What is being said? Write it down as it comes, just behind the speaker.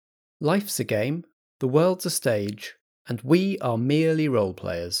Life's a game, the world's a stage, and we are merely role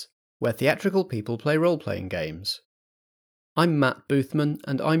players, where theatrical people play role-playing games. I'm Matt Boothman,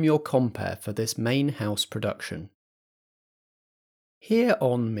 and I'm your compere for this main house production. Here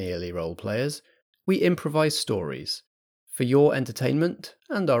on Merely Role Players, we improvise stories, for your entertainment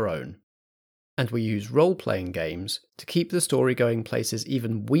and our own. And we use role-playing games to keep the story going places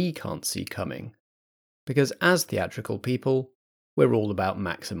even we can't see coming. Because as theatrical people, we're all about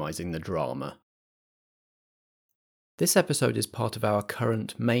maximising the drama. This episode is part of our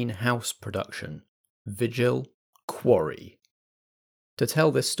current main house production, Vigil Quarry. To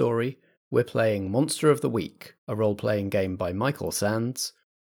tell this story, we're playing Monster of the Week, a role-playing game by Michael Sands,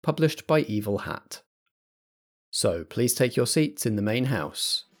 published by Evil Hat. So please take your seats in the main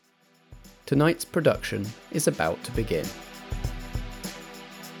house. Tonight's production is about to begin.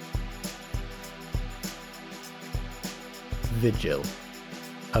 Vigil,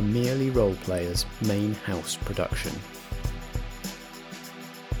 a Merely Role Players main house production.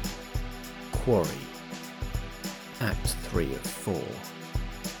 Quarry, Act 3 of 4.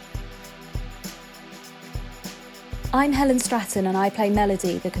 I'm Helen Stratton and I play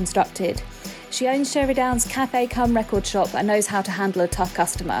Melody, the Constructed. She owns Sheridan's Cafe Cum record shop and knows how to handle a tough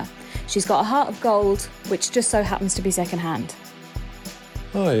customer. She's got a heart of gold, which just so happens to be second-hand.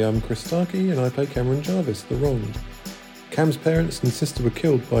 Hi, I'm Chris Starkey and I play Cameron Jarvis, the Wronged. Cam's parents and sister were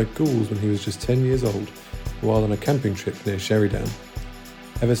killed by ghouls when he was just 10 years old, while on a camping trip near Sheridan.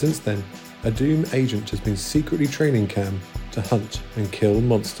 Ever since then, a Doom agent has been secretly training Cam to hunt and kill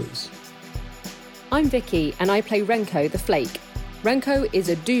monsters. I'm Vicky and I play Renko the Flake. Renko is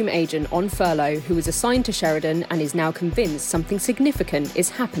a Doom agent on furlough who was assigned to Sheridan and is now convinced something significant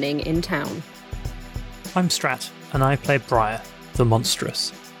is happening in town. I'm Strat and I play Briar, the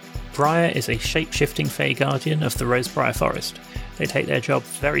Monstrous. Briar is a shape-shifting Fey Guardian of the Rosebriar Forest. They take their job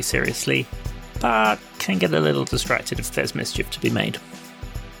very seriously, but can get a little distracted if there's mischief to be made.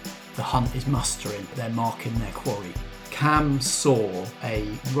 The hunt is mustering, they're marking their quarry. Cam saw a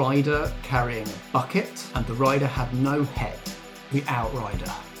rider carrying a bucket, and the rider had no head. The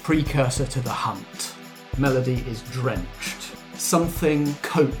Outrider, precursor to the hunt. Melody is drenched. Something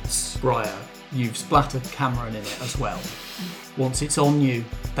coats Briar. You've splattered Cameron in it as well. Once it's on you,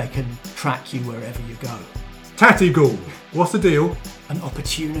 they can track you wherever you go. Tatty Ghoul, what's the deal? An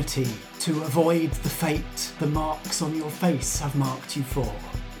opportunity to avoid the fate the marks on your face have marked you for.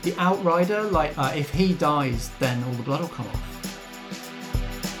 The Outrider, if he dies, then all the blood will come off.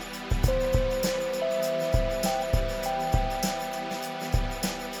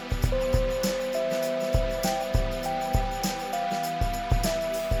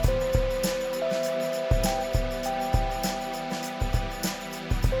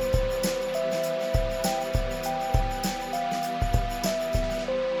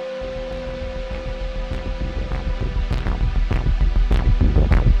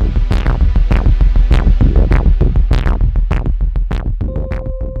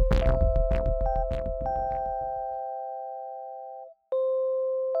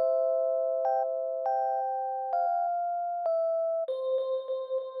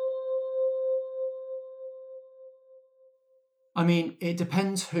 I mean, it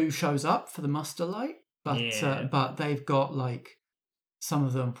depends who shows up for the muster light, but they've got some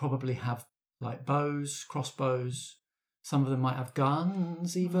of them probably have bows, crossbows. Some of them might have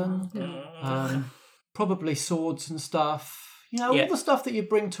guns, even. Probably swords and stuff. All the stuff that you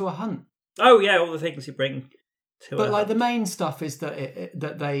bring to a hunt. Oh yeah, all the things you bring to a hunt. The main stuff is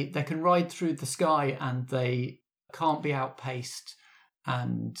that they can ride through the sky and they can't be outpaced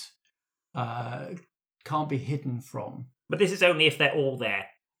and can't be hidden from. But this is only if they're all there.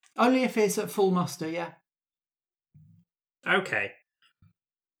 Only if it's at full muster, yeah. Okay.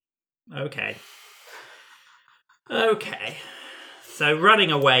 So running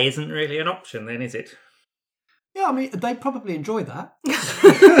away isn't really an option then, is it? Yeah, I mean, they probably enjoy that.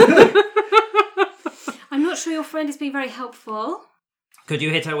 I'm not sure your friend has been very helpful. Could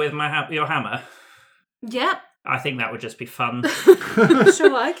you hit her with your hammer? Yep. I think that would just be fun.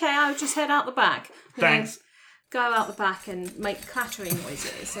 Sure, okay, I'll just head out the back. Thanks. Go out the back and make clattering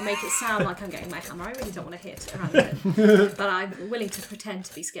noises and make it sound like I'm getting my hammer. I really don't want to hit around it. But I'm willing to pretend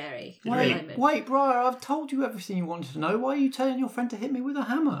to be scary. Wait, Briar, I've told you everything you wanted to know. Why are you telling your friend to hit me with a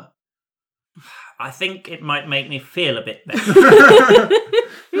hammer? I think it might make me feel a bit better.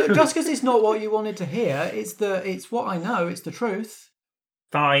 Look, just because it's not what you wanted to hear, it's what I know, it's the truth.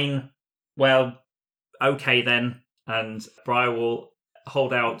 Fine. Well, okay then. And Briar will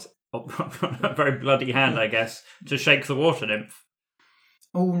hold out a very bloody hand, I guess, to shake the water nymph.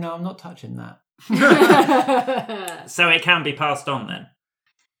 Oh, no, I'm not touching that. So it can be passed on then?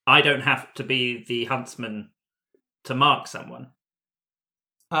 I don't have to be the huntsman to mark someone.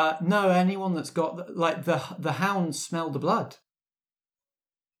 No, anyone that's got like the hounds smell the blood.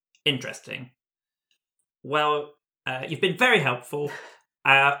 Interesting. Well, you've been very helpful.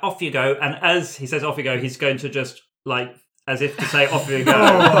 Off you go. And as he says off you go, he's going to just, like, as if to say off you go.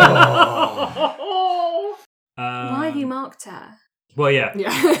 Why have you marked her? Well, yeah.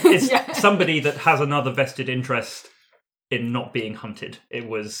 It's Yeah. somebody that has another vested interest in not being hunted. It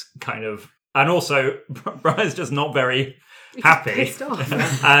was kind of... And also, Brian's just not very happy. Pissed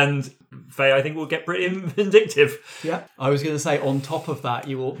off. And Faye, I think, will get pretty vindictive. Yeah, I was going to say, on top of that,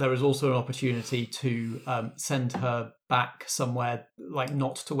 there is also an opportunity to send her back somewhere, like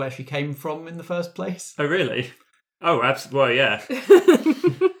not to where she came from in the first place. Oh, really? Oh, well, yeah.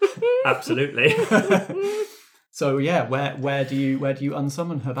 Absolutely. So yeah, where do you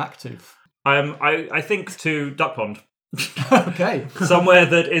unsummon her back to? I think to Duck Pond. Okay. Somewhere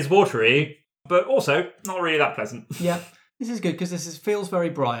that is watery, but also not really that pleasant. Yeah. This is good because feels very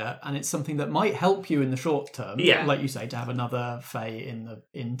Briar, and it's something that might help you in the short term. Yeah. Like you say, to have another Fae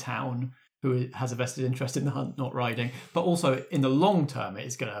in town who has a vested interest in the hunt, not riding. But also in the long term, it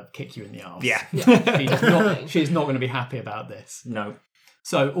is going to kick you in the arse. Yeah. She's not going to be happy about this. No.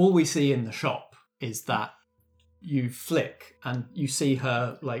 So all we see in the shop is that you flick and you see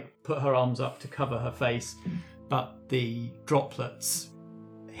her like put her arms up to cover her face, but the droplets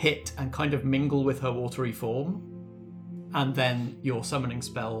hit and kind of mingle with her watery form. And then your summoning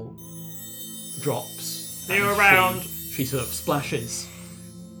spell drops. See you around. She sort of splashes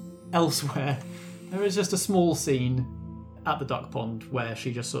elsewhere. There is just a small scene at the duck pond where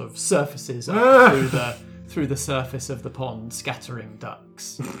she just sort of surfaces up through the surface of the pond, scattering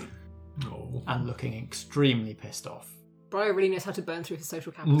ducks and looking extremely pissed off. Briar really knows how to burn through his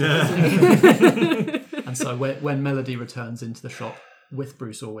social capital, doesn't he? And so when Melody returns into the shop with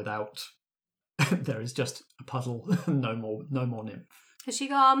Bruce or without, there is just a puddle, no more nymph. Has she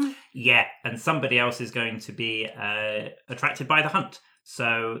gone? Yeah, and somebody else is going to be attracted by the hunt.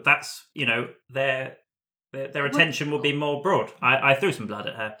 So that's, their attention will be more broad. I threw some blood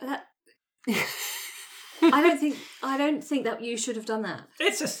at her. I don't think that you should have done that.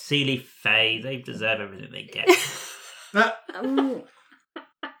 It's a Seelie Fae. They deserve everything they get.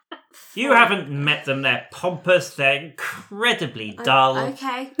 You haven't met them. They're pompous. They're incredibly dull.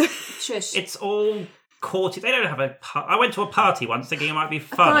 Okay. Shush. It's all courty. They don't have I went to a party once thinking it might be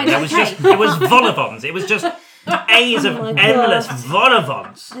fun. Fine, There was okay. it was vol-au-vents. It was just days of Oh my endless God.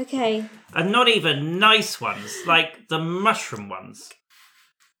 vol-au-vents. Okay. And not even nice ones, like the mushroom ones.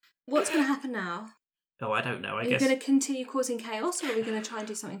 What's going to happen now? Oh, I don't know. I Are you guess. going to continue causing chaos, or are we going to try and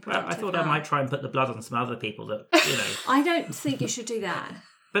do something Well, productive I thought now? I might try and put the blood on some other people that, I don't think you should do that.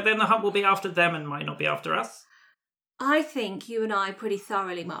 But then the hunt will be after them and might not be after us. I think you and I are pretty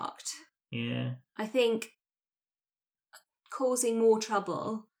thoroughly marked. Yeah. I think causing more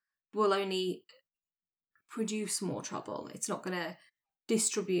trouble will only produce more trouble. It's not going to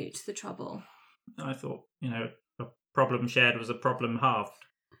distribute the trouble. I thought, a problem shared was a problem halved.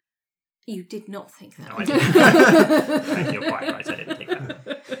 You did not think that. No, I didn't. I think you're quite right. I didn't think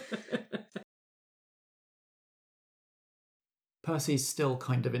that. Percy's still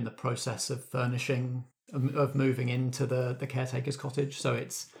kind of in the process of furnishing, of moving into the caretaker's cottage, so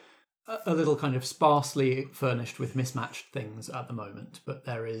it's a little kind of sparsely furnished with mismatched things at the moment, but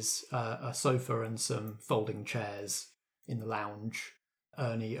there is a sofa and some folding chairs in the lounge.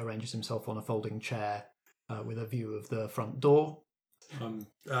 Ernie arranges himself on a folding chair with a view of the front door.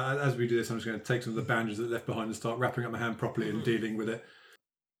 As we do this, I'm just going to take some of the bandages that are left behind and start wrapping up my hand properly and dealing with it.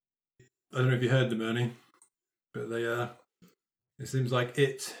 I don't know if you heard them, Ernie, but it seems like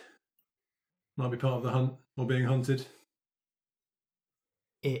it might be part of the hunt or being hunted.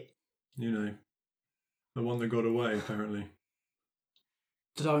 It. The one that got away, apparently.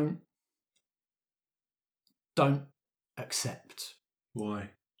 Don't accept.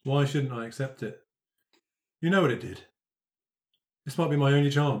 Why? Why shouldn't I accept it? You know what it did. This might be my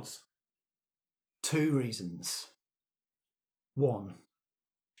only chance. 2 reasons. 1,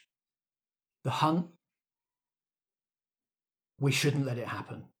 the hunt. We shouldn't let it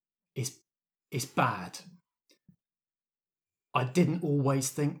happen. It's bad. I didn't always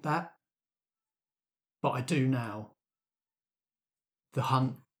think that, but I do now. The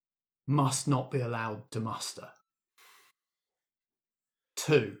hunt must not be allowed to muster.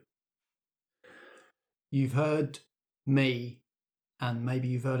 2, you've heard me, and maybe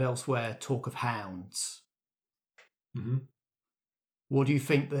you've heard elsewhere, talk of hounds. Mm-hmm. What do you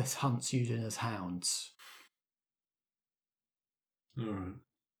think this hunt's using as hounds? All right.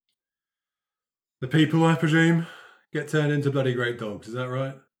 The people, I presume, get turned into bloody great dogs. Is that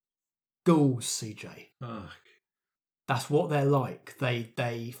right? Ghouls, CJ. Fuck. That's what they're like.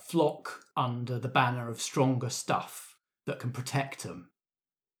 They flock under the banner of stronger stuff that can protect them.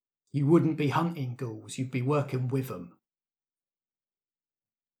 You wouldn't be hunting ghouls, you'd be working with them.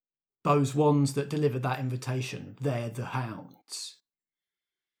 Those ones that delivered that invitation, they're the hounds.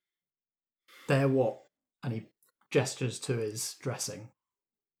 They're what? And he gestures to his dressing.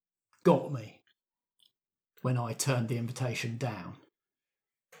 Got me when I turned the invitation down.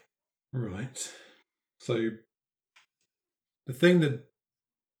 Right. So the thing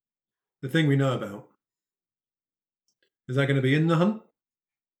we know about, is that going to be in the hunt?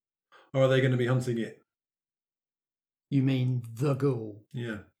 Or are they going to be hunting it? You mean the ghoul?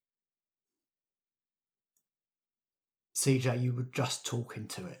 Yeah. CJ, you were just talking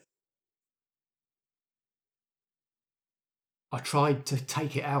to it. I tried to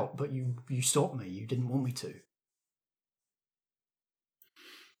take it out, but you stopped me. You didn't want me to.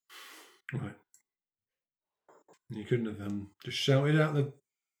 Right. You couldn't have just shouted out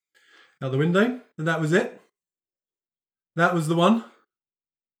the window, and that was it. That was the one.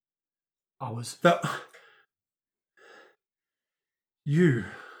 You.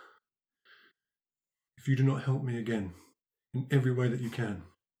 If you do not help me again in every way that you can,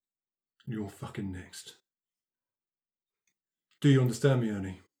 you're fucking next. Do you understand me,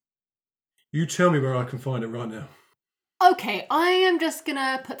 Ernie? You tell me where I can find it right now. Okay, I am just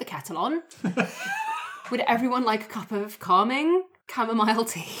gonna put the kettle on. Would everyone like a cup of calming chamomile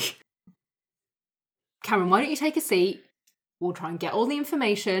tea? Cameron, why don't you take a seat? We'll try and get all the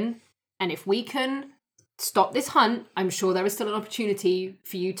information, and if we can stop this hunt, I'm sure there is still an opportunity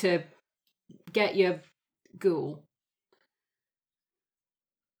for you to get your ghoul.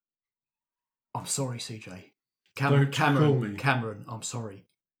 I'm sorry, CJ. Don't call me. Cameron, I'm sorry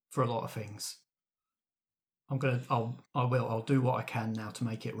for a lot of things. I'll do what I can now to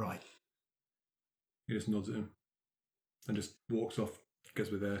make it right. He just nods at him and just walks off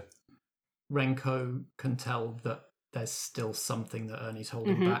because we're there. Renko can tell that there's still something that Ernie's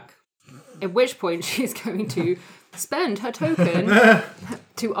holding back. At which point she's going to spend her token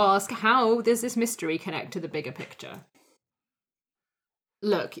to ask, how does this mystery connect to the bigger picture?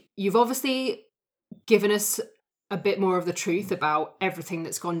 Look, you've obviously given us a bit more of the truth about everything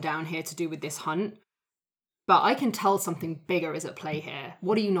that's gone down here to do with this hunt, but I can tell something bigger is at play here.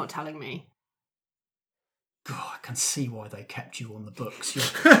 What are you not telling me? God, I can see why they kept you on the books.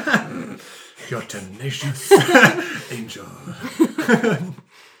 You're tenacious angel.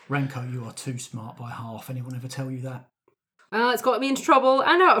 Renko, you are too smart by half. Anyone ever tell you that? It's got me into trouble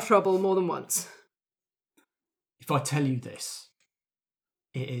and out of trouble more than once. If I tell you this,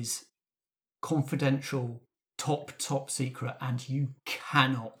 it is confidential, top secret, and you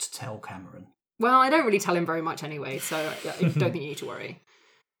cannot tell Cameron. Well, I don't really tell him very much anyway, so I don't think you need to worry.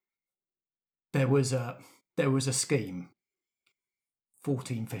 There was a scheme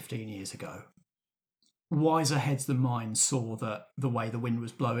 14, 15 years ago. Wiser heads than mine saw that the way the wind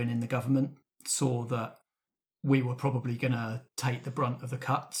was blowing in the government, saw that we were probably going to take the brunt of the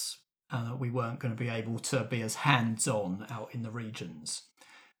cuts and that we weren't going to be able to be as hands-on out in the regions.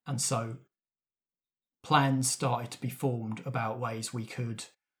 And so plans started to be formed about ways we could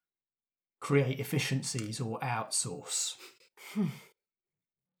create efficiencies or outsource.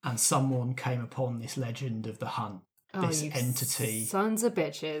 And someone came upon this legend of the hunt, this entity. Sons of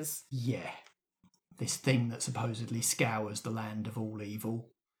bitches. Yeah. This thing that supposedly scours the land of all evil.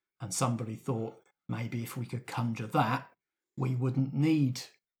 And somebody thought maybe if we could conjure that, we wouldn't need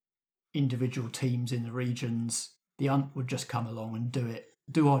individual teams in the regions. The hunt would just come along and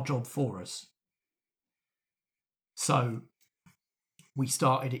do our job for us. So we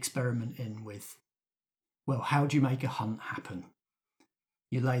started experimenting with, well, how do you make a hunt happen?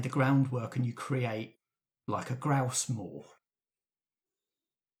 You lay the groundwork and you create like a grouse moor.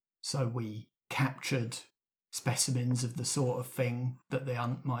 So we captured specimens of the sort of thing that the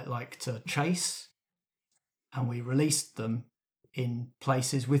hunt might like to chase, and we released them in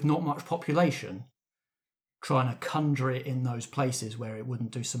places with not much population, trying to conjure it in those places where it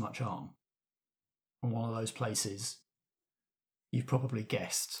wouldn't do so much harm. And one of those places, you've probably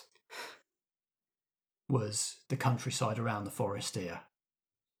guessed, was the countryside around the forest here.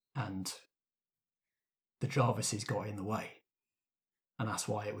 And the Jarvises got in the way. And that's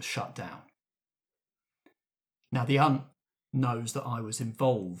why it was shut down. Now, the hunt knows that I was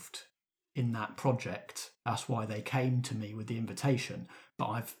involved in that project. That's why they came to me with the invitation.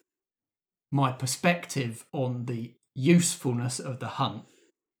 But my perspective on the usefulness of the hunt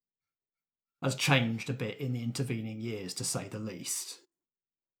has changed a bit in the intervening years, to say the least.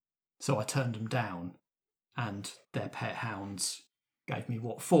 So I turned them down, and their pet hounds gave me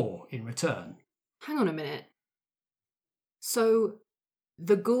 4 in return. Hang on a minute. So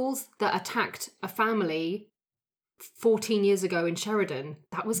the ghouls that attacked a family 14 years ago in Sheridan,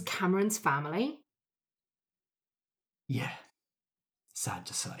 that was Cameron's family? Yeah, sad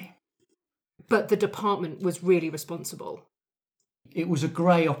to say. But the department was really responsible. It was a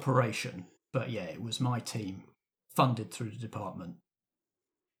grey operation, but yeah, it was my team, funded through the department.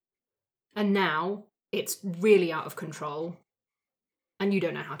 And now it's really out of control, and you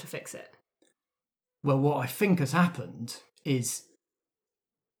don't know how to fix it. Well, what I think has happened is,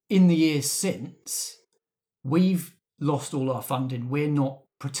 in the years since, we've lost all our funding. We're not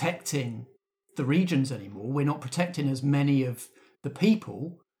protecting the regions anymore. We're not protecting as many of the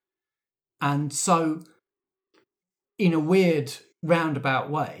people. And so, in a weird roundabout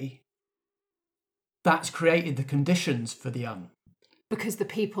way, that's created the conditions for the hunt. Because the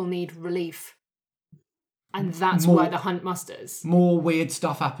people need relief. And that's why the hunt musters. More weird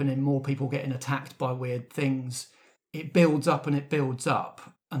stuff happening, more people getting attacked by weird things. It builds up and it builds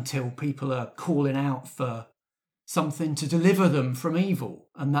up until people are calling out for something to deliver them from evil.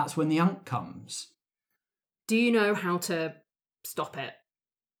 And that's when the hunt comes. Do you know how to stop it?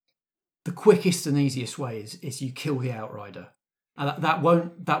 The quickest and easiest way is you kill the outrider. And that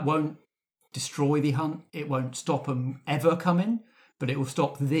won't destroy the hunt. It won't stop them ever coming, but it will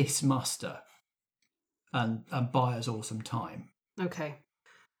stop this muster and buy us all some time. Okay.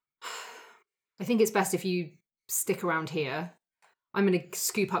 I think it's best if you stick around here. I'm going to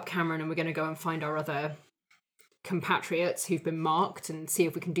scoop up Cameron and we're going to go and find our other compatriots who've been marked and see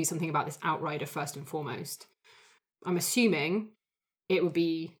if we can do something about this outrider first and foremost. I'm assuming it would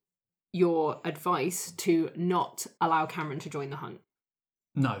be your advice to not allow Cameron to join the hunt.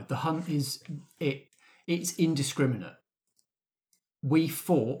 No, the hunt it's indiscriminate. We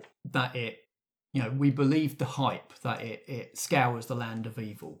thought that we believed the hype that it scours the land of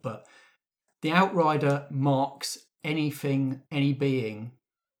evil, but the outrider marks anything, any being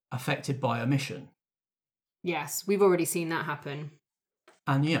affected by a mission. Yes, we've already seen that happen.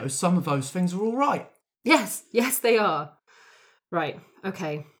 And, some of those things are all right. Yes, they are. Right,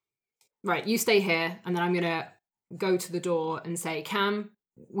 okay. Right, you stay here, and then I'm going to go to the door and say, Cam,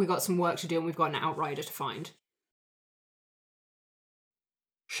 we've got some work to do and we've got an outrider to find.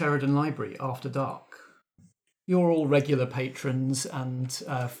 Sheridan Library, after dark. You're all regular patrons and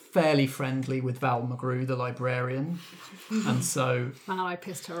fairly friendly with Val McGrew, the librarian. And so... Wow, I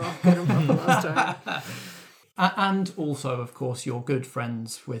pissed her off good and proper last time. And also, of course, you're good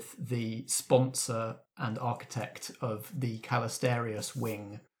friends with the sponsor and architect of the Callisterius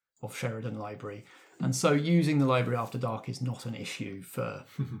wing of Sheridan Library. And so using the library after dark is not an issue for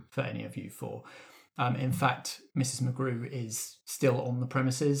any of you four. In fact, Mrs. McGrew is still on the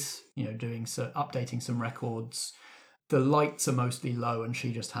premises, updating some records. The lights are mostly low and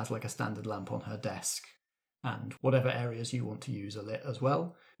she just has like a standard lamp on her desk. And whatever areas you want to use are lit as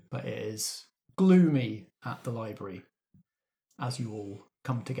well. But it is gloomy at the library as you all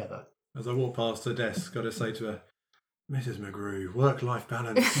come together. As I walk past her desk, got to say to her, Mrs. McGrew, work-life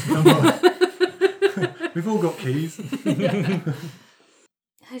balance. Come on. We've all got keys.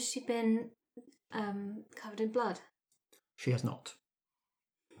 Has she been covered in blood? She has not.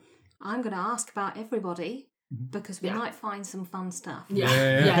 I'm going to ask about everybody because we might find some fun stuff.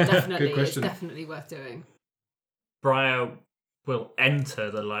 Yeah, definitely. Good question. It's definitely worth doing. Briar will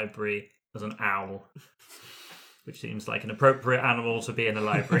enter the library as an owl, which seems like an appropriate animal to be in a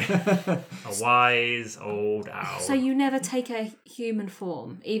library. A wise old owl. So you never take a human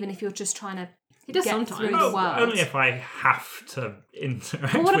form, even if you're just trying to He does get sometimes. through the world? Only if I have to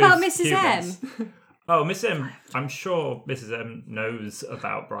interact But what with about Mrs. humans. M? Oh, Miss M. I'm sure Mrs. M knows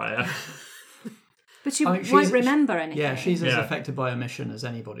about Briar. But you I mean, won't remember anything. Yeah, she's as affected by a mission as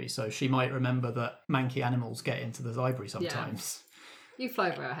anybody, so she might remember that manky animals get into the library sometimes. You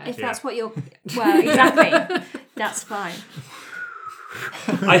fly over our head. If that's what you're... Well, exactly. That's fine.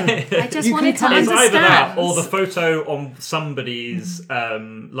 I just wanted to It's understand. either that or the photo on somebody's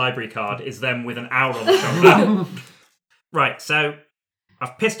library card is them with an owl on the shoulder. Right, so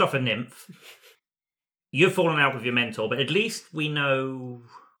I've pissed off a nymph. You've fallen out with your mentor, but at least we know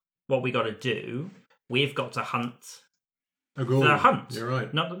what we got to do. We've got to hunt A ghoul. the hunt. You're right.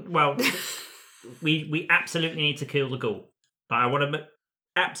 We absolutely need to kill the ghoul. I want to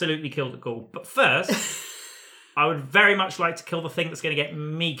absolutely kill the ghoul. But first, I would very much like to kill the thing that's going to get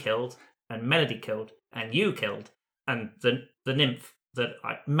me killed, and Melody killed, and you killed, and the nymph that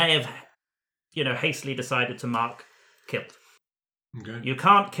I may have, hastily decided to mark killed. Okay. You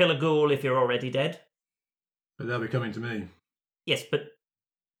can't kill a ghoul if you're already dead. But they'll be coming to me. Yes, but,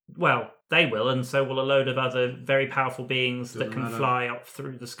 They will, and so will a load of other very powerful beings that Doesn't can matter. fly up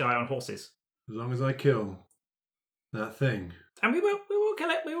through the sky on horses. As long as I kill that thing. And we will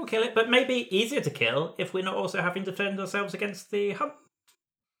kill it, but maybe easier to kill if we're not also having to defend ourselves against the hunt.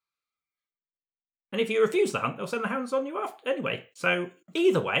 And if you refuse the hunt, they'll send the hounds on you after anyway. So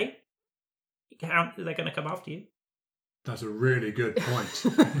either way, they're going to come after you. That's a really good point.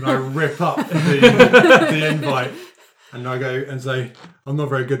 And I rip up the invite and I go and say, I'm not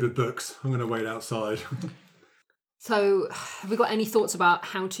very good with books. I'm going to wait outside. So, have we got any thoughts about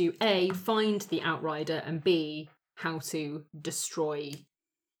how to A, find the Outrider, and B, how to destroy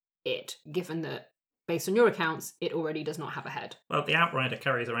it, given that, based on your accounts, it already does not have a head? Well, the Outrider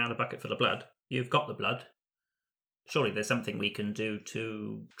carries around a bucket full of blood. You've got the blood. Surely there's something we can do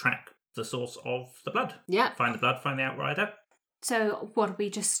to track the source of the blood. Yeah. Find the blood, find the Outrider. So, what are we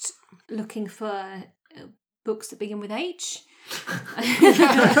just looking for? Books that begin with H? For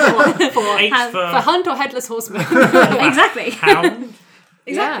H for hunt or headless horseman? Exactly. hound.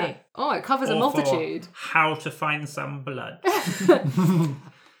 Exactly. Yeah. Oh, it covers a Or multitude. for how to find some blood.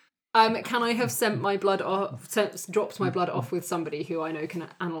 Can I have sent my blood off? Dropped my blood off with somebody who I know can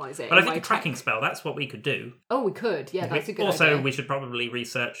analyse it? But I in think my a tracking spell, that's what we could do. Oh, we could. Yeah, that's a good also, idea. we should probably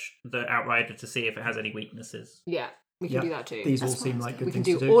research the Outrider to see if it has any weaknesses. Yeah, we can do that too. These all seem like good We can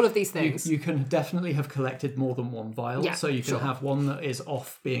things do to do. all of these things. You can definitely have collected more than one vial, Yeah, so you can sure. have one that is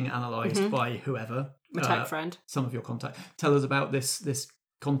off being analysed by whoever. My tech friend. Some of your contact. Tell us about this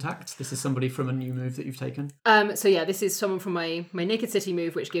contact. This is somebody from a new move that you've taken. So yeah, this is someone from my Naked City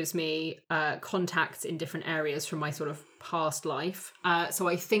move, which gives me contacts in different areas from my sort of past life. So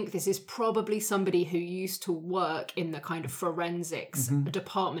I think this is probably somebody who used to work in the kind of forensics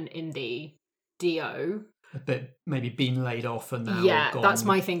department in the DO. A bit maybe been laid off and now Yeah, gone, that's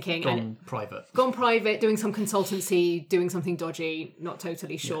my thinking. gone And private. gone private, doing some consultancy, doing something dodgy, not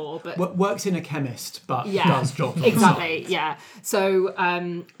totally sure, but Works in a chemist, but yeah, does jobs on exactly. site. Yeah. So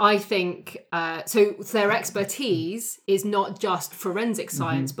I think so. Their expertise is not just forensic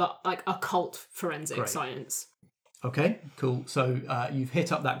science, but like occult forensic Great. science. Okay, cool. So you've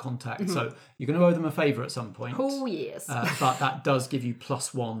hit up that contact. So you're going to owe them a favour at some point. Oh yes. But that does give you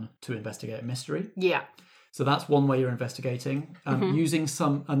 +1 to investigate a mystery. Yeah. So that's one way you're investigating. Using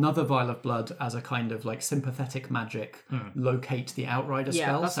another vial of blood as a kind of like sympathetic magic, locate the Outrider Yeah,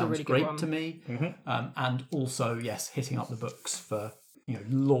 spell that's a sounds really good great one. to me. And also, yes, hitting up the books for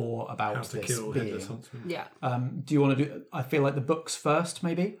lore about How to this kill being. headless huntsman. Yeah. Do you want to do? I feel like the books first,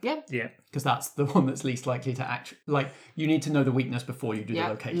 maybe, Yeah. Yeah. because that's the one that's least likely to act. Like you need to know the weakness before you do the Yeah.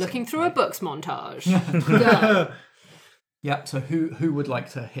 locating. Looking through a books montage. Go. Yeah. So who would like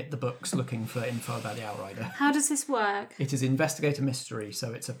to hit the books looking for info about the Outrider? How does this work? It is investigate a mystery,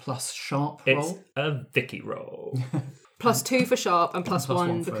 so it's a + sharp It's roll. a Vicky roll. +2 for sharp and +1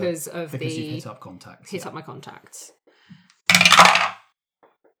 +1 for- because of because you've the hit up contacts. hit yeah. up my contacts.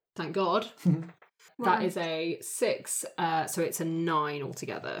 Thank God. That Right. is a 6, so it's a 9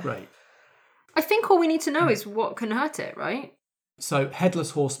 altogether. Right. I think all we need to know is what can hurt it, right? So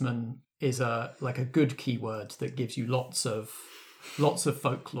headless horseman is a good keyword that gives you lots of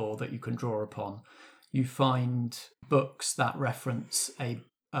folklore that you can draw upon. You find books that reference a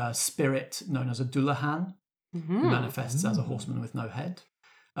spirit known as a Dullahan, who manifests as a horseman with no head.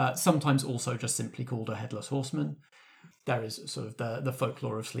 Sometimes also just simply called a headless horseman. There is sort of the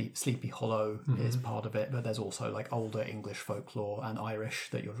folklore of Sleepy Hollow is part of it, but there's also like older English folklore and Irish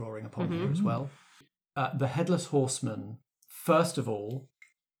that you're drawing upon here as well. The headless horseman, first of all,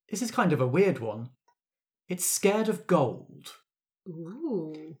 this is kind of a weird one. It's scared of gold.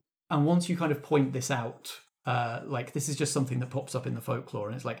 Ooh. And once you kind of point this out, this is just something that pops up in the folklore,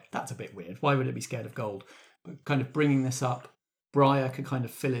 and it's like, that's a bit weird. Why would it be scared of gold? But kind of bringing this up, Briar could kind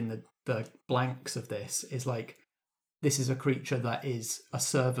of fill in the blanks of this, is like, this is a creature that is a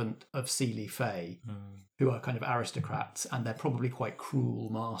servant of Seelie Fae, who are kind of aristocrats, and they're probably quite cruel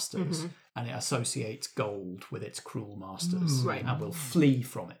masters, and it associates gold with its cruel masters, Right. and will flee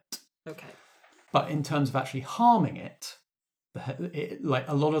from it. Okay. But in terms of actually harming it, like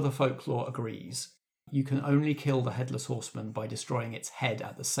a lot of the folklore agrees, you can only kill the headless horseman by destroying its head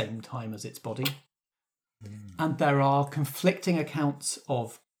at the same time as its body. And there are conflicting accounts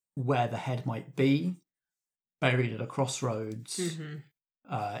of where the head might be, buried at a crossroads, in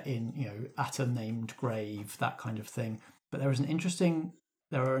at a named grave, that kind of thing. But there are an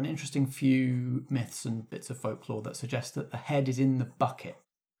interesting few myths and bits of folklore that suggest that the head is in the bucket,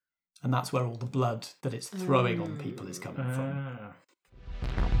 and that's where all the blood that it's throwing on people is coming from.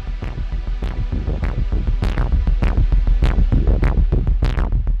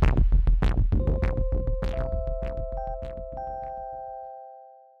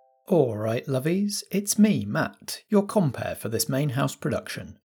 Alright, lovies, it's me, Matt, your compere for this main house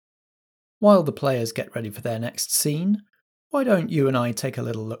production. While the players get ready for their next scene, why don't you and I take a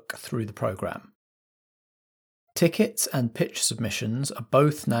little look through the programme? Tickets and pitch submissions are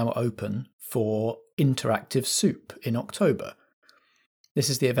both now open for Interactive Soup in October. This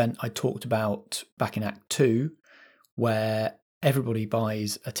is the event I talked about back in Act 2, where everybody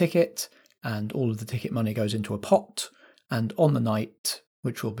buys a ticket and all of the ticket money goes into a pot, and on the night,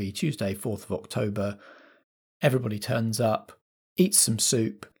 which will be Tuesday, 4th of October, everybody turns up, eats some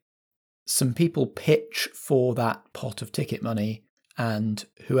soup, some people pitch for that pot of ticket money, and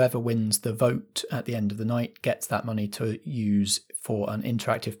whoever wins the vote at the end of the night gets that money to use for an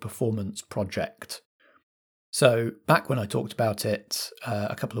interactive performance project. So back when I talked about it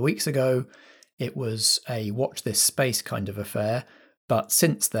a couple of weeks ago, it was a watch this space kind of affair, but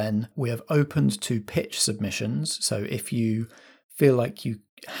since then we have opened to pitch submissions. So if you feel like you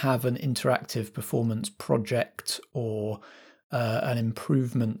have an interactive performance project or an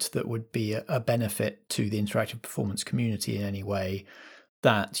improvement that would be a benefit to the interactive performance community in any way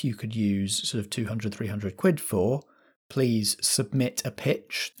that you could use sort of 200, 300 quid for, please submit a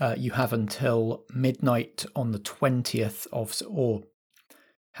pitch. You have until midnight on the 20th of, or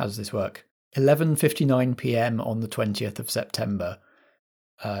how does this work? 11:59 p.m. on the 20th of September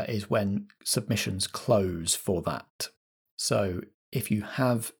is when submissions close for that. So if you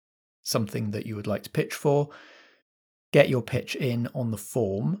have something that you would like to pitch for, get your pitch in on the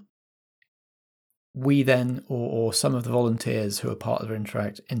form. We then, or some of the volunteers who are part of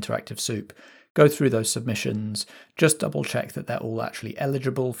Interactive Soup, go through those submissions, just double check that they're all actually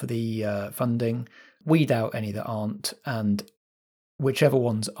eligible for the funding, weed out any that aren't, and whichever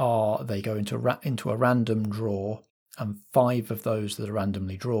ones are, they go into a random draw, and 5 of those that are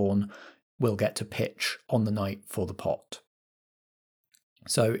randomly drawn will get to pitch on the night for the pot.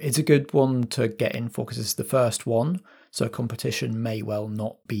 So it's a good one to get in for because it's the first one, so competition may well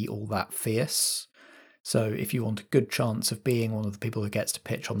not be all that fierce. So if you want a good chance of being one of the people who gets to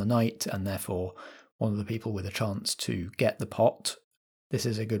pitch on the night, and therefore one of the people with a chance to get the pot, this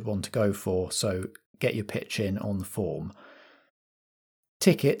is a good one to go for, so get your pitch in on the form.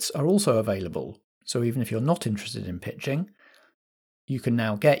 Tickets are also available, so even if you're not interested in pitching, you can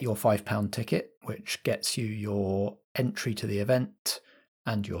now get your £5 ticket, which gets you your entry to the event,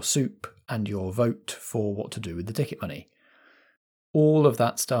 and your soup, and your vote for what to do with the ticket money. All of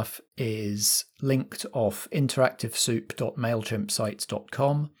that stuff is linked off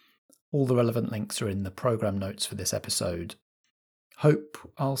interactivesoup.mailchimpsites.com. All the relevant links are in the programme notes for this episode. Hope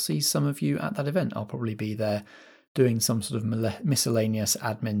I'll see some of you at that event. I'll probably be there doing some sort of miscellaneous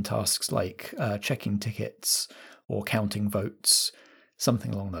admin tasks like checking tickets or counting votes,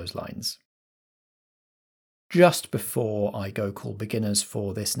 something along those lines. Just before I go call beginners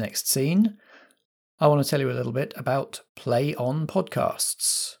for this next scene, I want to tell you a little bit about Play On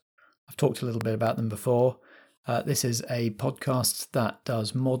Podcasts. I've talked a little bit about them before. This is a podcast that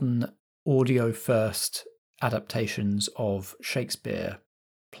does modern audio-first adaptations of Shakespeare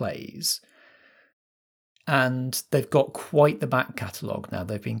plays. And they've got quite the back catalogue now.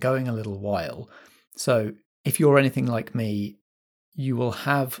 They've been going a little while. So if you're anything like me, you will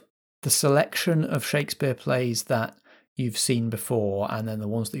have the selection of Shakespeare plays that you've seen before, and then the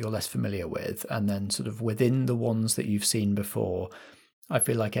ones that you're less familiar with, and then sort of within the ones that you've seen before, I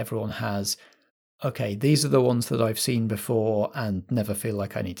feel like everyone has, okay, these are the ones that I've seen before and never feel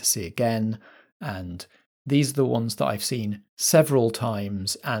like I need to see again, and these are the ones that I've seen several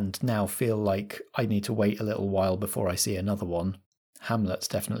times and now feel like I need to wait a little while before I see another one. Hamlet's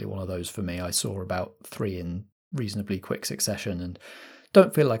definitely one of those for me. I saw about 3 in reasonably quick succession and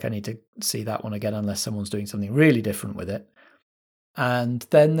don't feel like I need to see that one again unless someone's doing something really different with it. And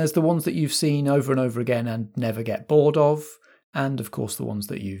then there's the ones that you've seen over and over again and never get bored of. And of course, the ones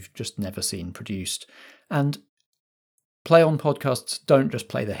that you've just never seen produced. And Play On podcasts don't just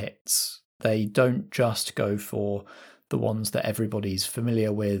play the hits. They don't just go for the ones that everybody's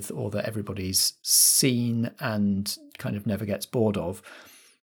familiar with or that everybody's seen and kind of never gets bored of.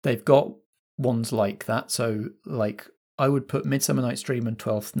 They've got ones like that. So like, I would put Midsummer Night's Dream and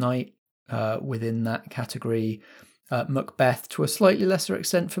Twelfth Night within that category. Macbeth to a slightly lesser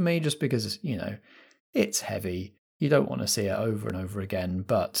extent for me, just because, you know, it's heavy. You don't want to see it over and over again,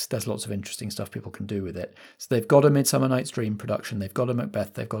 but there's lots of interesting stuff people can do with it. So they've got a Midsummer Night's Dream production, they've got a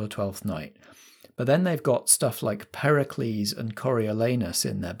Macbeth, they've got a Twelfth Night. But then they've got stuff like Pericles and Coriolanus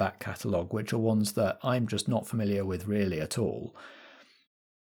in their back catalogue, which are ones that I'm just not familiar with really at all.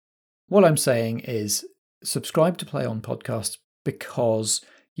 What I'm saying is, subscribe to Play On Podcasts because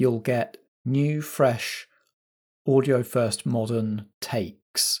you'll get new, fresh, audio-first modern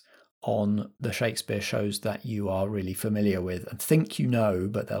takes on the Shakespeare shows that you are really familiar with and think you know,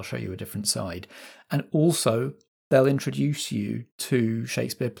 but they'll show you a different side. And also, they'll introduce you to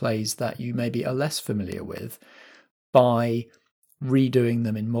Shakespeare plays that you maybe are less familiar with by redoing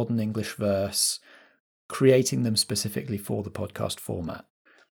them in modern English verse, creating them specifically for the podcast format.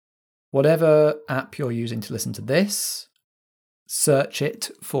 Whatever app you're using to listen to this, search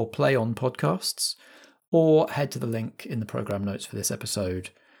it for Play On Podcasts, or head to the link in the program notes for this episode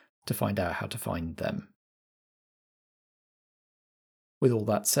to find out how to find them. With all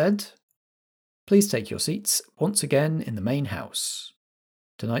that said, please take your seats once again in the main house.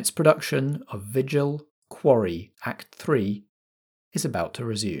 Tonight's production of Vigil, Quarry, Act 3 is about to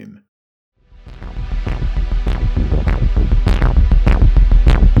resume.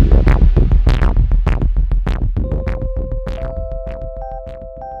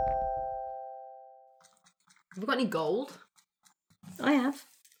 Have we got any gold? I have.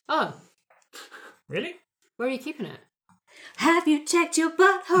 Oh, Really? where are you keeping it? Have you checked your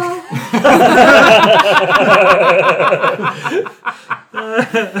butthole?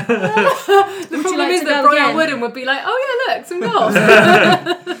 The problem like is to that go Brian again? Wooden would be like, oh yeah, look, some gold.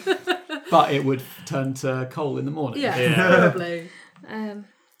 But it would turn to coal in the morning. Yeah, probably. Um,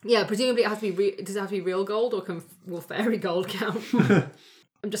 Yeah, presumably it has to be. Does it have to be real gold, or will fairy gold count?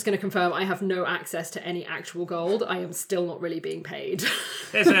 I'm just going to confirm I have no access to any actual gold. I am still not really being paid.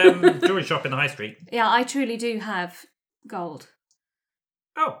 There's a jewelry shop in the high street. yeah, I truly do have gold.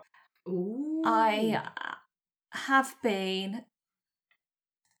 Oh, Ooh. I have been,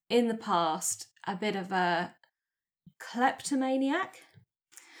 in the past, a bit of a kleptomaniac.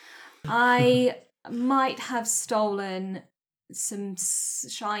 I might have stolen some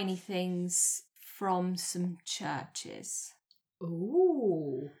shiny things from some churches.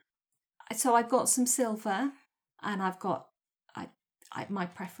 Ooh. So I've got some silver, and I've got, my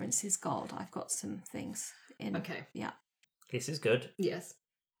preference is gold. I've got some things in. Okay. Yeah. this is good. Yes.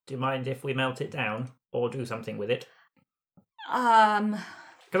 Do you mind if we melt it down or do something with it? Um.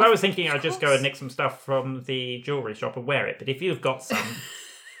 Because I was thinking I'd just go course. and nick some stuff from the jewelry shop and wear it. But if you've got some,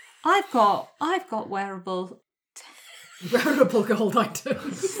 I've got wearable. Wearable gold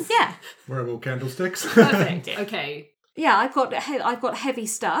items. Yeah. Wearable candlesticks. Perfect. Okay. Yeah, I've got heavy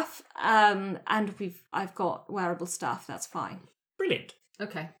stuff, and I've got wearable stuff. That's fine. brilliant.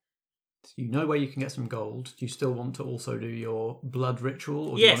 Okay. So you know where you can get some gold. Do you still want to also do your blood ritual,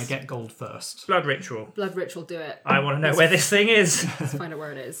 or do you Yes. want to get gold first? Blood ritual. Blood ritual. Do it. I want to know where this thing is. Let's find out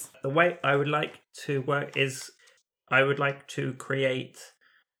where it is. The way I would like to work is I would like to create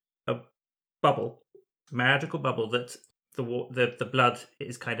a bubble, magical bubble that the blood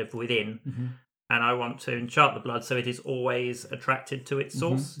is kind of within, and I want to enchant the blood so it is always attracted to its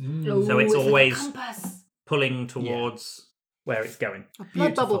source, so it's like a always compass. pulling towards where it's going.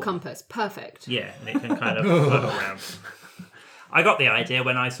 Blood bubble Beautiful. compass. Perfect. Yeah, and it can kind of float around. I got the idea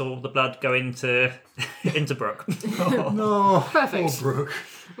when I saw the blood go into Brooke. No. Perfect. Poor Brooke.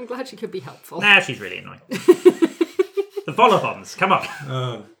 I'm glad she could be helpful. Nah, she's really annoying. The Volabons, come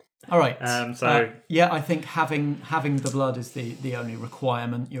on. All right. Yeah, I think having the blood is the only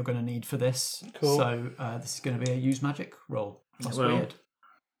requirement you're going to need for this. Cool. So this is going to be a use magic roll. That's Well, weird.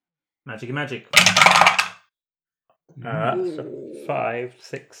 Magic. So 5,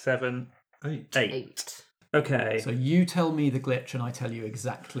 6, 7, 8. 8. Okay. So you tell me the glitch, and I tell you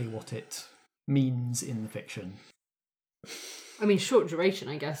exactly what it means in the fiction. I mean, short duration,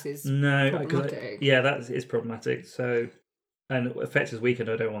 I guess, is No, problematic. yeah, that is problematic. So, and effect is weakened.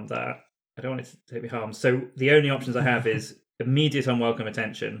 I don't want that. I don't want it to take me harm. So the only options I have is immediate unwelcome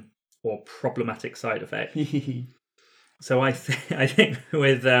attention or problematic side effect. So I think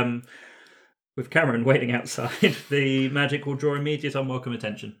with Cameron waiting outside, the magic will draw immediate unwelcome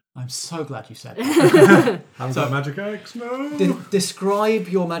attention. I'm so glad you said that. Haven't got magic eggs, no. Describe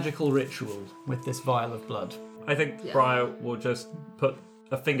your magical ritual with this vial of blood. I think Briar will just put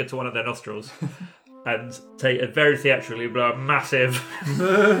a finger to one of their nostrils and take a very theatrically blow a massive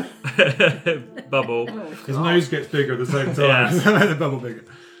bubble. His nose gets bigger at the same time. Yeah. The bubble bigger.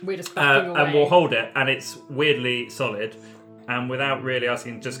 We're just backing away. And we'll hold it, and it's weirdly solid. And without really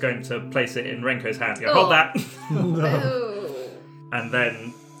asking, just going to place it in Renko's hand. Go, hold that. Oh. And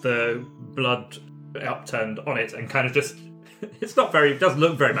then the blood upturned on it, and kind of just. It doesn't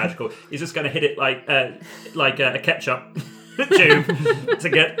look very magical. He's just going to hit it like a ketchup tube to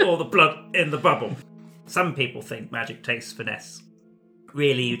get all the blood in the bubble. Some people think magic takes finesse.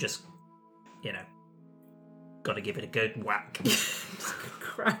 Really, you just, got to give it a good whack.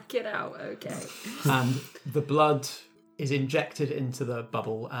 Crack it out, okay. And the blood is injected into the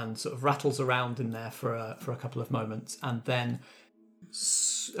bubble and sort of rattles around in there for a couple of moments, and then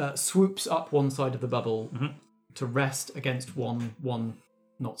swoops up one side of the bubble to rest against one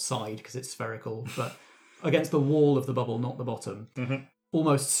not side because it's spherical, but against the wall of the bubble, not the bottom.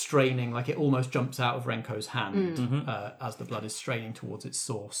 Almost straining, like it almost jumps out of Renko's hand as the blood is straining towards its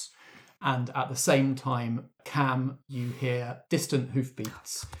source. And at the same time, Cam, you hear distant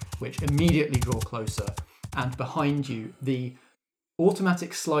hoofbeats, which immediately draw closer. And behind you, the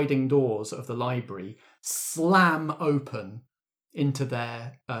automatic sliding doors of the library slam open into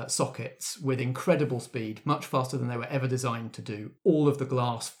their sockets with incredible speed, much faster than they were ever designed to do. All of the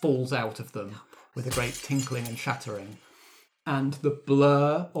glass falls out of them with a great tinkling and shattering. And the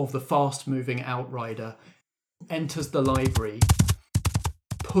blur of the fast-moving outrider enters the library,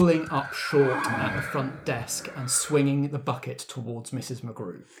 pulling up short at the front desk and swinging the bucket towards Mrs.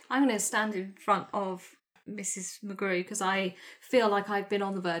 McGrew. I'm going to stand in front of Mrs. McGrew because I feel like I've been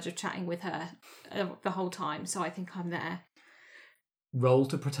on the verge of chatting with her the whole time, so I think I'm there. Roll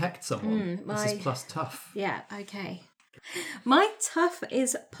to protect someone. This is plus tough. Yeah, okay. My tough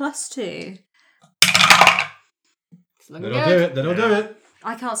is +2. That'll do it.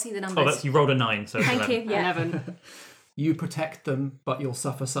 I can't see the numbers. Oh, you rolled a 9, so Thank 11. you. Yeah. 11. You protect them, but you'll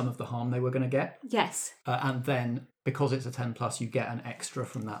suffer some of the harm they were going to get. Yes. And then, because it's a 10+, you get an extra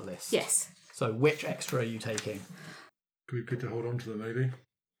from that list. Yes. So which extra are you taking? Could be good to hold on to them, maybe,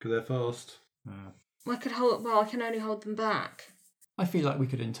 because they're fast. I could hold. Well, I can only hold them back. I feel like we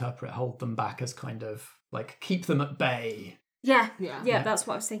could interpret hold them back as kind of like keep them at bay. Yeah. Yeah. That's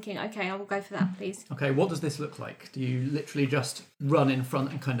what I was thinking. Okay, I will go for that, please. Okay, what does this look like? Do you literally just run in front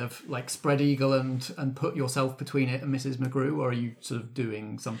and kind of like spread eagle and put yourself between it and Mrs. McGrew, or are you sort of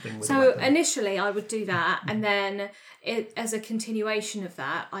doing something with So it? initially I would do that, and then as a continuation of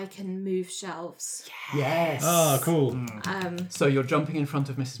that, I can move shelves. Yes. Ah, cool. So you're jumping in front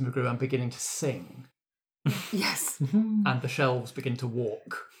of Mrs. McGrew and beginning to sing, Yes. and the shelves begin to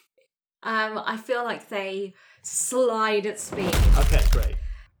walk. I feel like they slide at speed. Okay, great.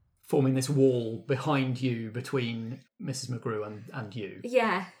 Forming this wall behind you between Mrs. McGrew and you.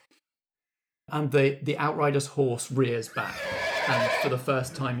 Yeah. And the outrider's horse rears back, and for the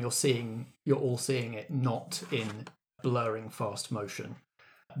first time you're all seeing it not in blurring fast motion.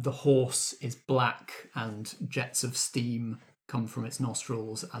 The horse is black and jets of steam come from its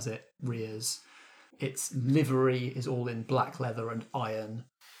nostrils as it rears. Its livery is all in black leather and iron,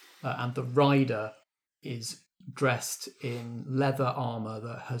 and the rider is dressed in leather armour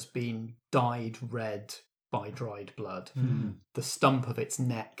that has been dyed red by dried blood. The stump of its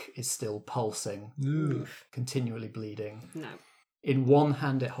neck is still pulsing, continually bleeding. No. In one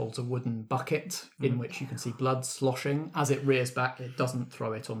hand, it holds a wooden bucket in which you can see blood sloshing. As it rears back, it doesn't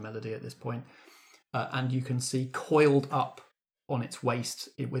throw it on Melody at this point. And you can see coiled up on its waist,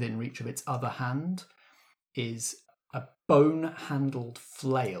 within reach of its other hand, is a bone-handled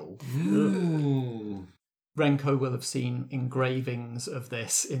flail. Renko will have seen engravings of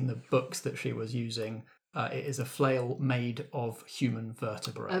this in the books that she was using. It is a flail made of human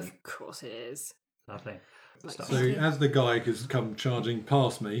vertebrae. Of course it is. Lovely. So as the guy has come charging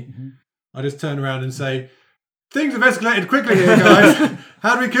past me, I just turn around and say, "Things have escalated quickly here, guys.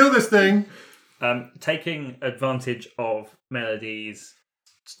 How do we kill this thing?" Taking advantage of Melody's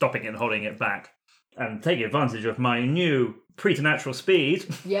stopping and holding it back, and taking advantage of my new preternatural speed,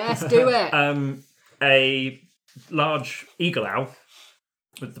 Yes, do it. a large eagle owl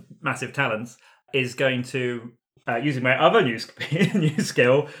with massive talons is going to, using my other new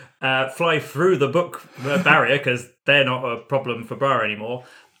skill, fly through the book barrier, because they're not a problem for Briar anymore.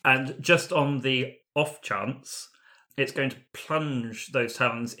 And just on the off chance, it's going to plunge those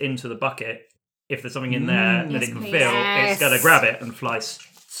talons into the bucket. If there's something in there that yes, it can please. fill, it's going to grab it and fly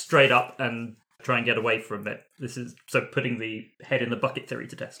straight up and try and get away from it. This is so putting the head in the bucket theory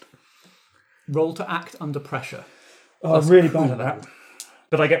to test. Roll to act under pressure. Oh, I'm really bad at that.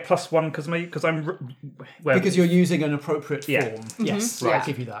 But I get +1 Because you're using an appropriate form. Yeah. Yes, Right. I'll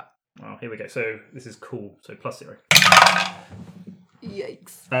give you that. Oh, here we go. So this is cool. So +0.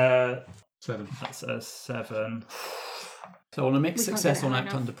 Yikes. 7. That's a 7. So on a mixed We can't success get it on high act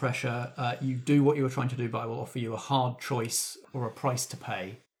enough. under pressure, you do what you were trying to do, but I will offer you a hard choice or a price to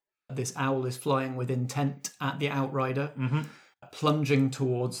pay. This owl is flying with intent at the outrider, plunging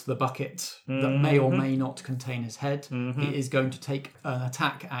towards the bucket that may or may not contain his head. He is going to take an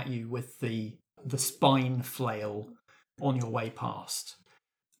attack at you with the spine flail on your way past.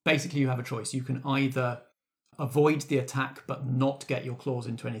 Basically, you have a choice. You can either avoid the attack but not get your claws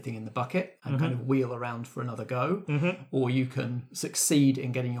into anything in the bucket and kind of wheel around for another go, or you can succeed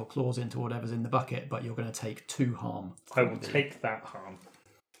in getting your claws into whatever's in the bucket, but you're going to take 2 harm. I will take that harm.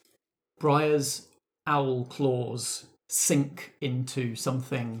 Briar's owl claws sink into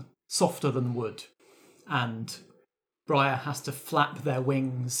something softer than wood, and Briar has to flap their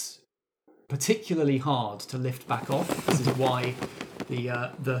wings particularly hard to lift back off. This is why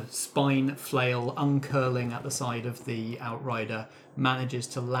the spine flail uncurling at the side of the Outrider manages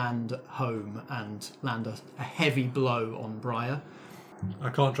to land home and land a heavy blow on Briar. I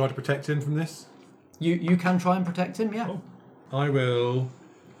can't try to protect him from this. You can try and protect him, yeah. I will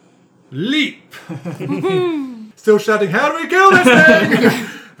leap. Still shouting, how do we kill this thing?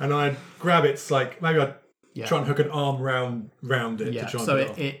 And I'd grab its, like, maybe I'd try and hook an arm round it to try and so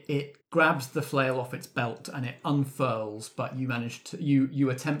put it off. it grabs the flail off its belt and it unfurls, but you manage to you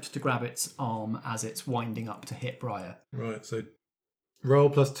attempt to grab its arm as it's winding up to hit Briar. Right, so roll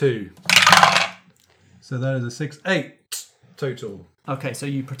 +2. So that is a 6, 8 total. Okay, so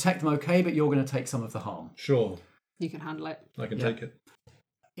you protect them okay, but you're going to take some of the harm. Sure, You can handle it. I can take it.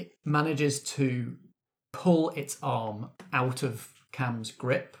 It manages to pull its arm out of Cam's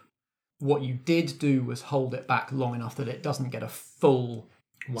grip. What you did do was hold it back long enough that it doesn't get a full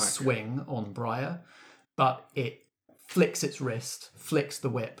Whack. swing on Briar, but it flicks its wrist, flicks the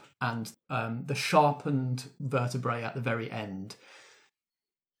whip, and the sharpened vertebrae at the very end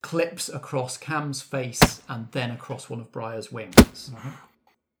clips across Cam's face and then across one of Briar's wings.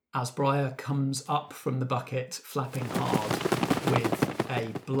 As Briar comes up from the bucket, flapping hard, with a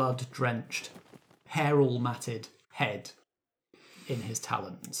blood-drenched, hair-all-matted head in his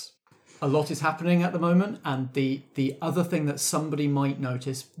talons. A lot is happening at the moment, and the other thing that somebody might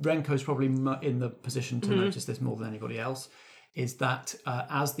notice, Renko's probably in the position to notice this more than anybody else, is that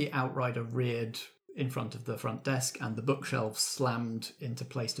as the Outrider reared in front of the front desk and the bookshelves slammed into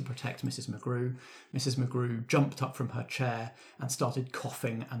place to protect Mrs. McGrew jumped up from her chair and started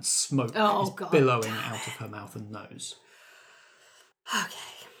coughing, and smoke is billowing out of her mouth and nose. Okay.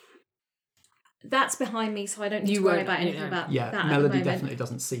 That's behind me, so I don't need to worry about anything about that. Melody definitely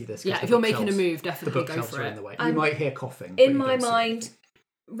doesn't see this. Yeah, if you're making a move, the definitely go bookshelves for are it. in the way. You might hear coughing. In my mind,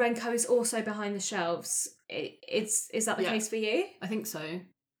 Renko is also behind the shelves. Is that the case for you? I think so.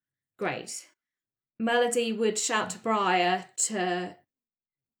 Great. Melody would shout to Briar to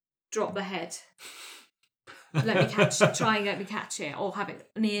drop the head. Try and let me catch it, or have it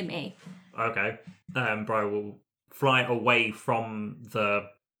near me. Okay. Briar will fly away from the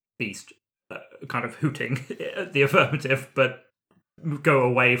beast, kind of hooting the affirmative, but go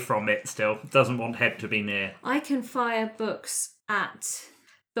away from it still. Doesn't want head to be near. I can fire books at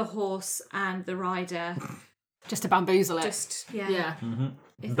the horse and the rider. Just to bamboozle it. Yeah. Mm-hmm.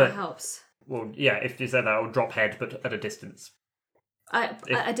 If that helps. Well, yeah, if you said that, I'll drop head, but at a distance. At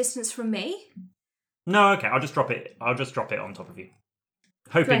a distance from me? No, okay, I'll just drop it on top of you.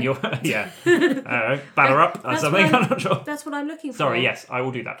 Hoping you're, batter up or something, I'm not sure. That's what I'm looking for. Sorry, yes, I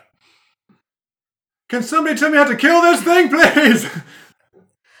will do that. Can somebody tell me how to kill this thing, please?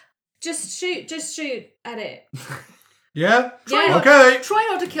 Just shoot at it. Yeah? Try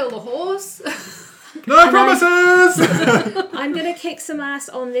not to kill the horse. No promises! I'm going to kick some ass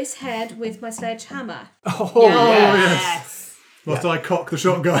on this head with my sledgehammer. Oh, yes. Whilst I cock the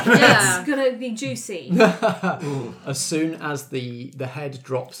shotgun. It's going to be juicy. As soon as the head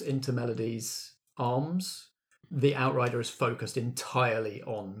drops into Melody's arms, the Outrider is focused entirely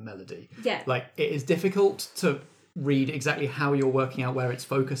on Melody. Yeah. Like, it is difficult to read exactly how you're working out where its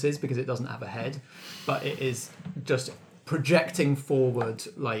focus is because it doesn't have a head, but it is just projecting forward,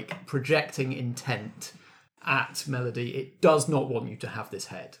 like projecting intent at Melody. It does not want you to have this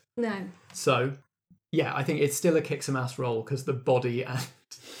head. No. So, yeah, I think it's still a kick some ass roll because the body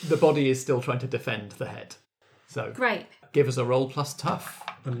is still trying to defend the head. So great. Give us a roll plus tough.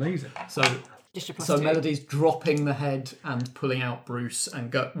 Amazing. So just a plus so 2. Melody's dropping the head and pulling out Bruce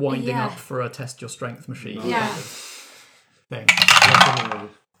and winding up for a test your strength machine. Yeah. Thing.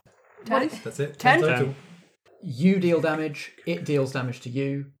 10? That's it. 10? Total. You deal damage, it deals damage to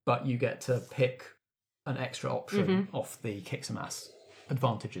you, but you get to pick an extra option off the kick some ass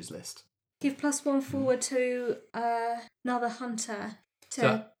advantages list. Give +1 forward to another hunter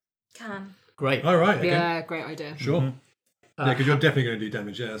to Cam. Great. All right. Okay. Yeah, great idea. Sure. Yeah, because you're definitely going to do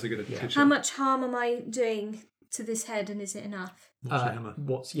damage. Yeah, that's a good shot. How much harm am I doing to this head, and is it enough? What's your hammer?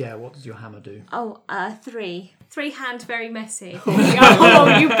 What does your hammer do? Oh, 3. 3 hand, very messy.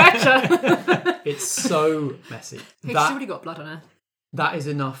 Oh, you better. It's so messy. She's already got blood on her. That is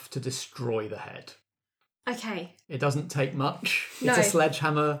enough to destroy the head. Okay. It doesn't take much. No. It's a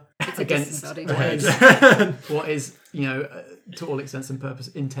sledgehammer against study. what is, to all intents and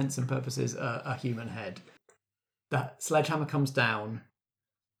purposes, a human head. That sledgehammer comes down,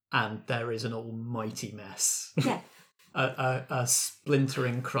 and there is an almighty mess. Yeah. a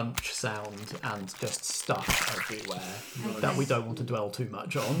splintering crunch sound and just stuff everywhere that we don't want to dwell too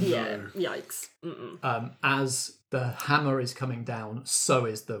much on. Yeah, yikes. As the hammer is coming down, so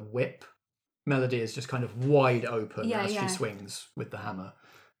is the whip. Melody is just kind of wide open as she swings with the hammer.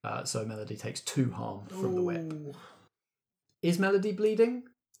 So Melody takes 2 harm from the whip. Is Melody bleeding?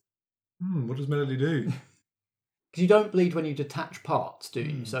 What does Melody do? Because you don't bleed when you detach parts, do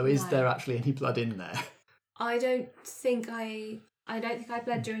you? So is there actually any blood in there? I don't think I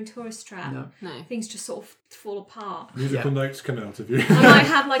bled during Tourist Trap. No. Things just sort of fall apart. Musical notes come out of you. I might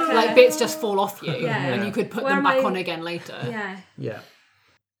have like Like bits just fall off you, Yeah. and you could put Where them am back I- on again later. Yeah.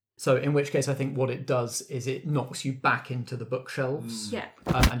 So in which case I think what it does is it knocks you back into the bookshelves Yeah.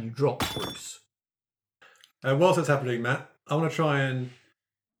 and you drop Bruce. Whilst that's happening, Matt, I want to try and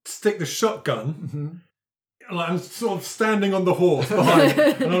stick the shotgun. Like I'm sort of standing on the horse behind,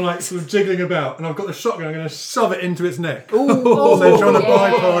 and I'm like sort of jiggling about, and I've got the shotgun. I'm going to shove it into its neck. So trying to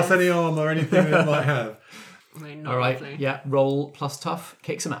bypass any arm or anything that it might have. I mean, not All right, lovely. yeah, roll plus tough,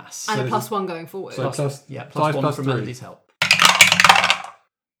 kick some ass. And a +1 going forward. So plus 1 plus from 3. Melody's help.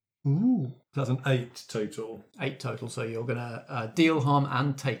 Ooh, that's an 8 total. 8 total, so you're going to deal harm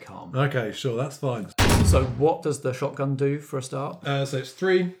and take harm. Okay, sure, that's fine. So what does the shotgun do for a start? So it's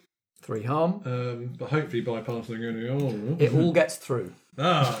 3, 3 harm. but hopefully bypassing any arm. It all gets through.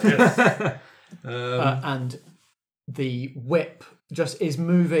 Yes. And the whip just is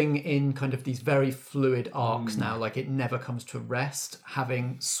moving in kind of these very fluid arcs now, like it never comes to rest.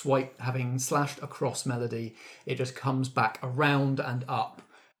 Having slashed across Melody, it just comes back around and up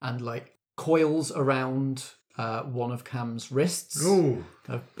and like coils around one of Cam's wrists, Ooh.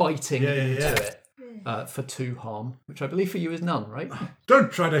 kind of biting into yeah. it for 2 harm, which I believe for you is none, right?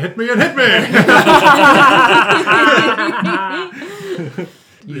 Don't try to hit me and hit me!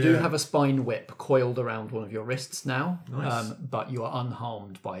 You do have a spine whip coiled around one of your wrists now, Nice. but you are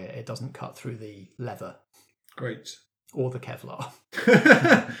unharmed by it. It doesn't cut through the leather Great. or the Kevlar.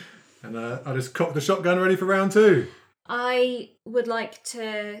 And I just cocked the shotgun ready for round 2. I would like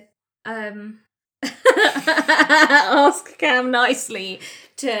to ask Cam nicely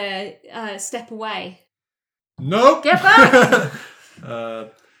to step away. Nope. Get back!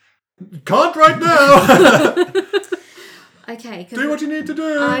 Can't right now. Okay. 'cause Do what you need to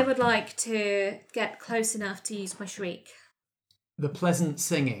do. I would like to get close enough to use my shriek. The pleasant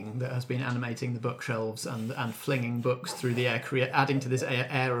singing that has been animating the bookshelves and flinging books through the air, adding to this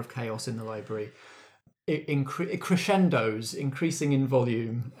air of chaos in the library, it crescendos, increasing in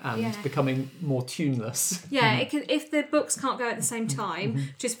volume and becoming more tuneless. Yeah, if the books can't go at the same time,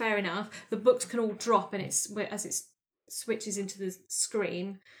 which is fair enough, the books can all drop and as it switches into the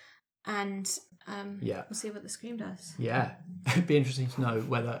scream, and we'll see what the scream does. Yeah, it'd be interesting to know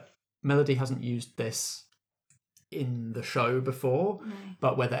whether Melody hasn't used this in the show before,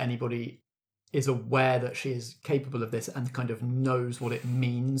 but whether anybody is aware that she is capable of this and kind of knows what it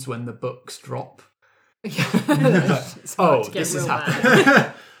means when the books drop. Oh, this is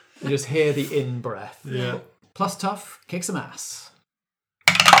happening. You just hear the in-breath. Yeah. Plus tough, kick some ass.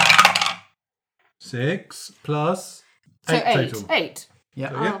 6 plus So 8 8. total. 8. Yeah.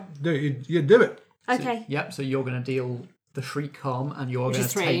 So, yeah, you do it. Okay. Yep, so you're going to deal the shriek harm and you're Which going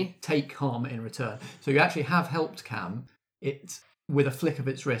is to 3. take harm in return. So you actually have helped Cam. It, with a flick of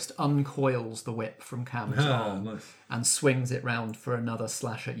its wrist, uncoils the whip from Cam's arm Nice. and swings it round for another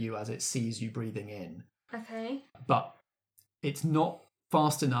slash at you as it sees you breathing in. Okay. But it's not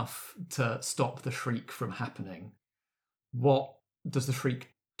fast enough to stop the shriek from happening. What does the shriek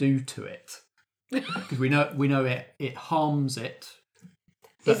do to it? Because we know it harms it.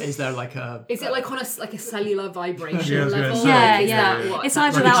 But is there like a... Is it like on a cellular vibration Yeah, I was gonna level? say, Yeah, Is yeah. that what- It's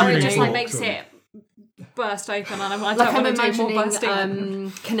either Like a that or it tuning just like fork, makes sort of. it burst open, and I Like don't I'm want to do more bursting.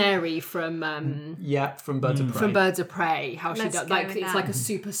 imagining Canary from Yeah, from Birds of Prey. from Birds of Prey. How she Let's does go like with it's that. like a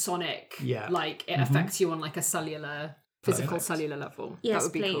supersonic. Yeah. Like it affects you on like a physical Perfect. cellular level. Yes, that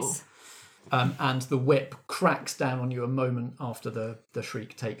would be please. cool. And the whip cracks down on you a moment after the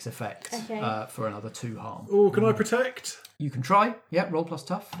shriek takes effect Okay. for another 2 harm. Oh, can I protect? You can try. Yeah, roll plus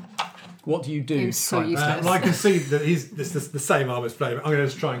tough. What do you do? I'm so to try and used to protect? And I can see that it's the same arm as flame. I'm going to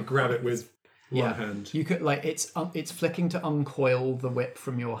just try and grab it with one Yeah, hand. you could like it's flicking to uncoil the whip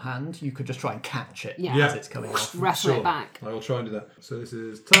from your hand. You could just try and catch it Yeah. as it's coming off. Wrestle Sure. it back. I will try and do that. So this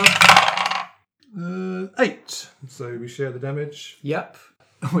is tough. 8. So we share the damage. Yep,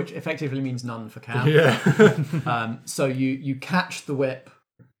 which effectively means none for Cam. Yeah. So you catch the whip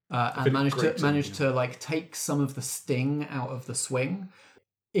and it manage grabs to like take some of the sting out of the swing.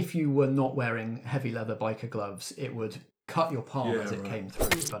 If you were not wearing heavy leather biker gloves, it would cut your palm as it came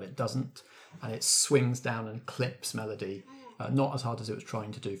through, but it doesn't. And it swings down and clips Melody, not as hard as it was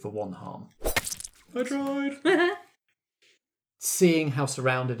trying to do, for 1 harm. I tried. Seeing how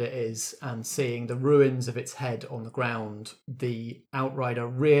surrounded it is and seeing the ruins of its head on the ground, the outrider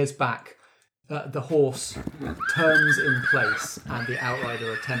rears back. The horse turns in place, and the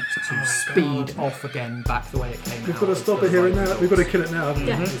outrider attempts to speed off again back the way it came. We've got to stop it here and now. We've got to kill it now, haven't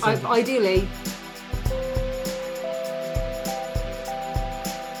we? Yeah, ideally.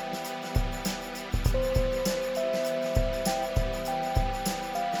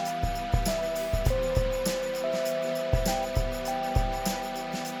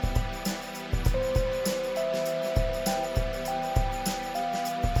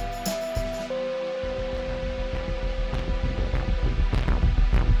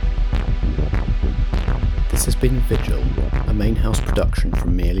 This has been Vigil, a main house production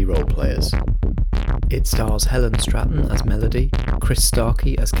from Merely Roleplayers. It stars Helen Stratton as Melody, Chris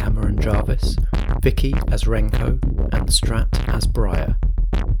Starkey as Cameron Jarvis, Vicky as Renko, and Strat as Briar.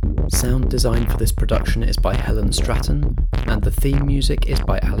 Sound design for this production is by Helen Stratton, and the theme music is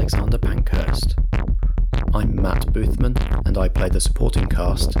by Alexander Pankhurst. I'm Matt Boothman, and I play the supporting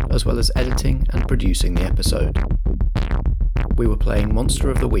cast, as well as editing and producing the episode. We were playing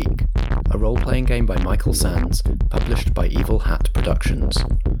Monster of the Week, a role-playing game by Michael Sands, published by Evil Hat Productions.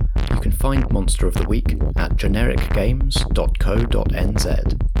 You can find Monster of the Week at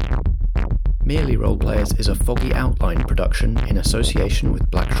genericgames.co.nz. Merely Roleplayers is a Foggy Outline production in association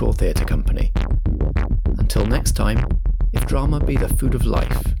with Blackshaw Theatre Company. Until next time, if drama be the food of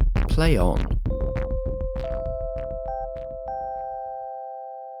life, play on.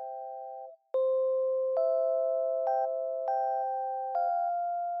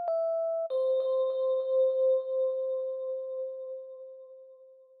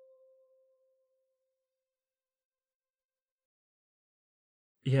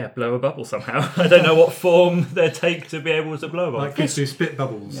 Yeah, blow a bubble somehow. I don't know what form they take to be able to blow a bubble. Like kids do spit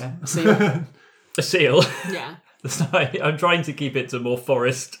bubbles. Yeah, a seal. A seal? Yeah. I'm trying to keep it to more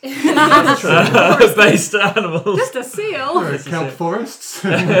forest based animals. Just a seal. Kelp forests. You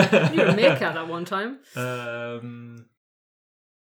were a meerkat at one time.